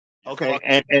You Okay,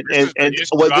 fucking. and This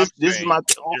is well, what I'm this is saying. my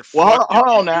You're well. fucked if Hold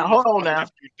you on do. now, You're hold on fucked now. if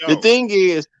you The don't. thing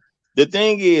is, the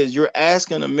thing is, you're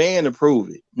asking a man to prove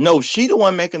it. No, she the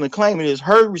one making the claim. It is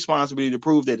her responsibility to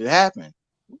prove that it happened.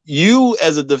 You,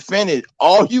 as a defendant,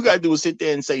 all you gotta do is sit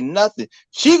there and say nothing.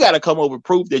 She got to come up with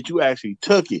proof that you actually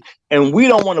took it, and we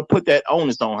don't want to put that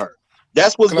onus on her.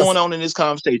 That's what's Can I? going on in this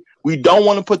conversation. We don't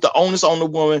want to put the onus on the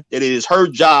woman that it is her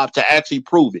job to actually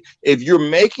prove it. If you're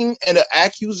making an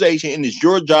accusation and it's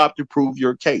your job to prove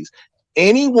your case,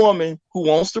 any woman who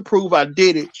wants to prove I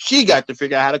did it, she got to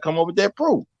figure out how to come up with that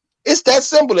proof. It's that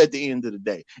simple at the end of the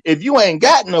day. If you ain't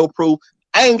got no proof,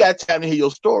 I ain't got time to hear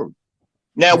your story.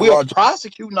 Now But we'll Roger,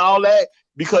 prosecute and all that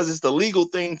because it's the legal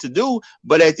thing to do.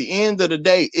 But at the end of the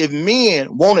day, if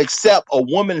men won't accept a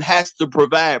woman has to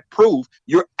provide proof,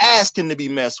 you're asking to be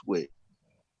messed with.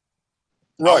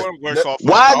 I right? wouldn't work off of.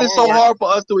 Why I is it wouldn't so work. hard for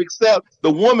us to accept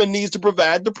the woman needs to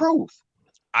provide the proof?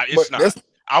 But It's not.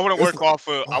 I wouldn't that's work off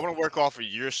of. I wouldn't work off of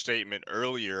your statement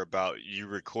earlier about you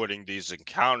recording these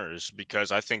encounters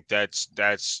because I think that's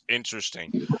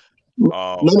interesting. No,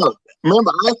 Um, no.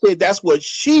 Remember, I said that's what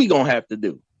she gonna have to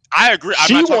do. I agree. I'm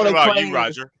She not talking want to about you, claim.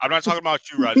 Roger. I'm not talking about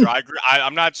you, Roger. I agree.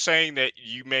 I'm not saying that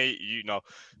you may.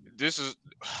 This is.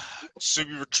 So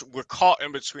we're caught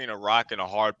in between a rock and a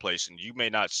hard place, and you may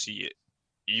not see it.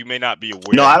 You may not be No,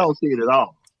 aware I of it. don't see it at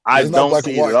all. I it's not don't black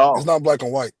and see it at white. It's all. not black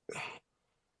and white.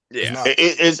 It's Yeah. not.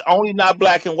 It's only not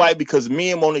black and white because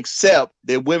men won't accept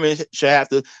that women should have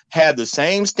to have the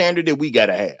same standard that we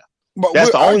gotta have. But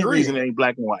That's the I only agree. reason it ain't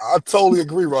black and white. I totally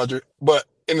agree, Roger. But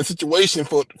in the situation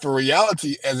for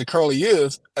reality as it currently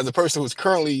is, as a person who's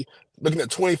currently looking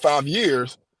at 25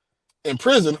 years in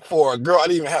prison for a girl I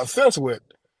didn't even have sex with,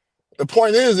 the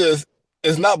point is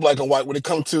it's not black and white when it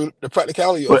comes to the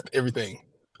practicality of But everything.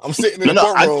 I'm sitting in no, the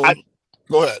no, I courtroom.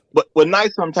 Go ahead. but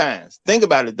nice sometimes. Think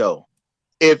about it though.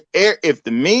 If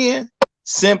the men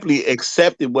simply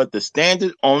accepted what the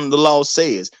standard on the law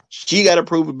says, she got to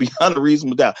prove it beyond a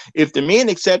reasonable doubt. If the men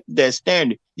accepted that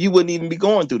standard, you wouldn't even be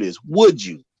going through this, would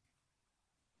you?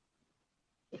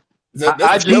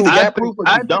 That's You either discovery. got proof or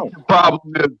I you think don't. the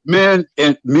problem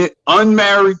is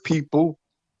unmarried people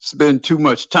spend too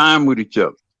much time with each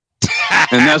other,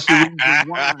 and that's the reason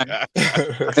why.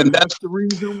 And that's the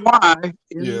reason why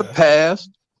in the Yeah. past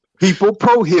people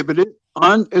prohibited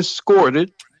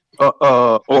unescorted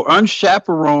or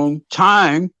unchaperoned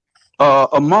time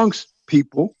amongst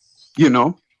people, you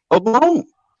know, alone.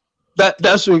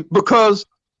 Because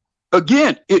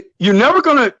again, you're never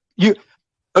gonna you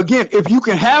again if you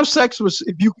can have sex with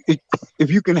if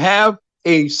you can have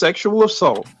a sexual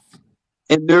assault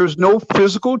and there's no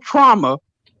physical trauma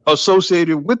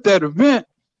associated with that event,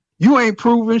 you ain't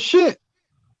proven shit.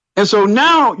 And so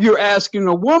now you're asking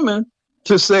a woman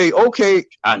to say, okay,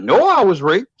 I know I was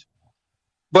raped,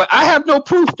 but I have no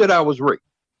proof that I was raped.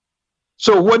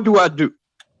 So what do I do?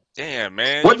 Damn,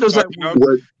 man, you What does that fucking up. woman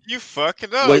What, You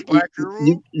fucking up, what Black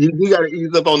Guru. you got to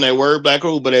ease up on that word black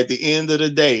rule, but at the end of the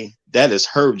day, that is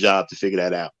her job to figure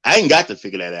that out. I ain't got to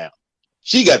figure that out.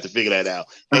 She got to figure that out.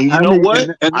 do? And you I know mean, what?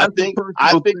 and I that's a think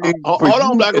personal thing for hold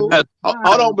on, you, Black and Rule. that's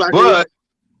Hold on, fine. Black Rule.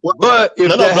 What, But no,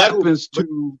 if no, that Black Rule. happens But,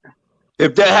 to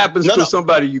if that happens no, to no,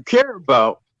 somebody you care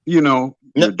about, no,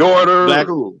 your daughter, Black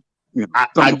Rule. I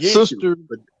some get you, sister.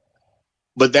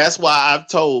 but that's why I've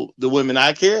told the women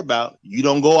I care about, you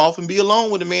don't go off and be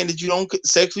alone with a man that you don't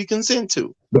sexually consent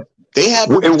to. They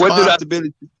have a And what did I say?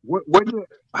 responsibility.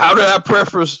 How did I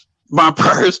preface my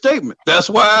prior statement? That's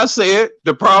why I said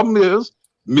the problem is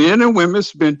men and women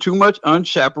spend too much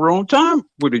unchaperoned time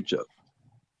with each other.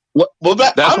 Well,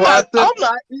 That's why I said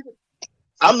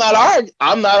I'm not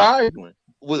arguing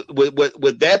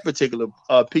with that particular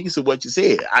piece of what you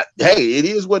said. Hey, it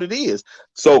is what it is.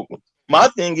 So my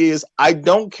thing is, I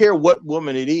don't care what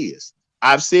woman it is.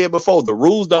 I've said before, the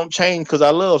rules don't change because I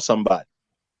love somebody.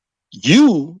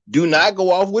 You do not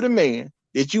go off with a man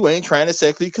that you ain't trying to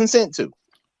sexually consent to.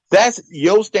 That's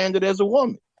your standard as a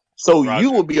woman. So you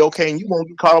Roger, will be okay and you won't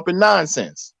get caught up in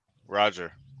nonsense.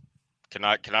 Roger. Can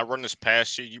I run this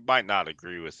past you? You might not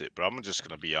agree with it, but I'm just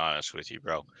gonna be honest with you,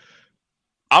 bro.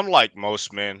 I'm like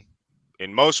most men,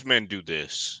 and most men do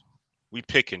this. We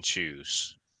pick and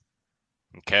choose.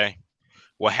 Okay.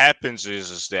 What happens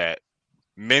is that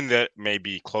men that may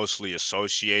be closely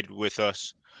associated with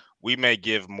us, we may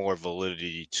give more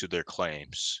validity to their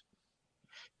claims,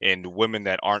 and women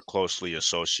that aren't closely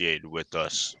associated with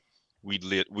us, we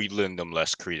lend them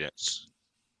less credence.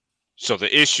 So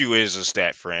the issue is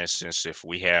that, for instance, if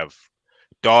we have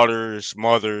daughters,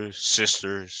 mothers,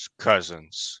 sisters,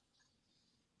 cousins,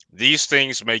 these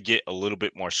things may get a little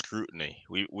bit more scrutiny.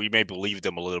 We may believe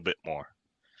them a little bit more.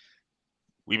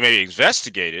 We may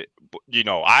investigate it, but, you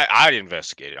know, I'd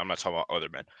investigate it. I'm not talking about other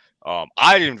men.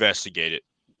 I'd investigate it,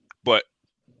 but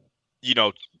you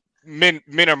know, men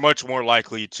are much more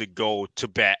likely to go to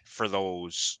bat for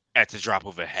those at the drop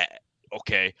of a hat.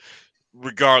 Okay,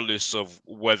 regardless of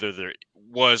whether there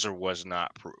was or was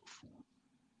not proof.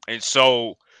 And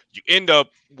so you end up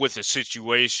with a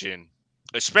situation,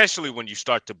 especially when you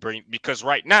start to bring, because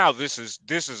right now this is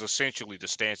essentially the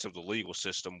stance of the legal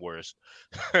system, whereas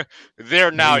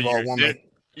they're now Believe all women.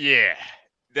 yeah,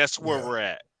 that's where Yeah. we're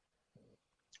at.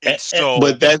 And so,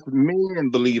 But that's men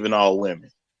believing all women.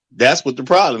 That's what the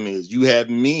problem is. You have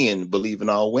men believing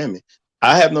all women.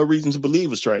 I have no reason to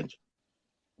believe a stranger.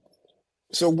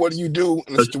 So what do you do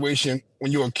in a situation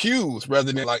when you're accused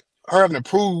rather than like her having to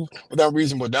prove without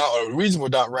reasonable doubt, or reasonable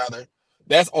doubt rather?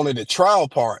 That's only the trial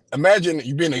part. Imagine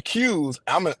you being accused.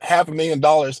 I'm at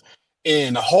 $500,000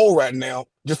 in the hole right now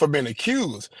just for being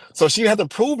accused. So she didn't have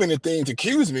to prove anything to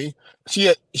accuse me.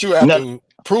 She would have No, to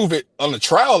prove it on the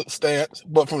trial stance,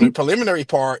 but from the preliminary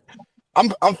part, I'm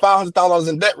 $500,000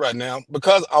 in debt right now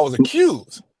because I was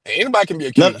accused. And anybody can be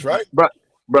no, accused, right?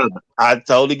 brother, I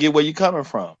totally get where you're coming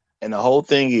from. And the whole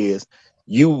thing is,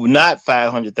 you not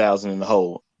 500,000 in the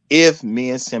hole if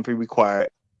men simply require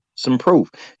some proof.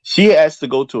 She has to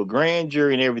go to a grand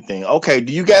jury and everything. Okay,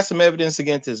 do you got some evidence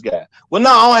against this guy? Well,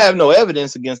 no, I don't have no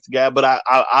evidence against the guy, but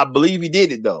I believe he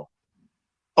did it though.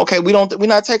 Okay, we're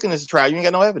not taking this to trial. You ain't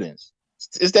got no evidence.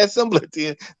 It's that simple at the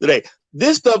end of the day.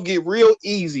 This stuff get real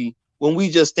easy when we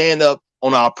just stand up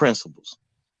on our principles.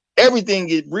 Everything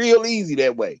get real easy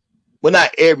that way. Well,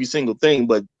 not every single thing,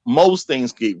 but most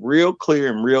things get real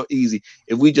clear and real easy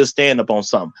if we just stand up on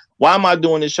something. Why am I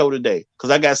doing this show today? Because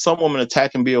I got some woman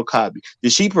attacking Bill Cosby.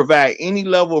 Did she provide any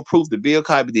level of proof that Bill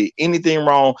Cosby did anything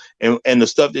wrong and the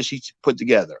stuff that she put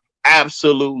together?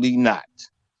 Absolutely not.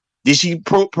 Did she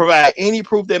provide any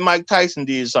proof that Mike Tyson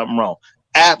did something wrong?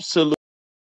 Absolutely.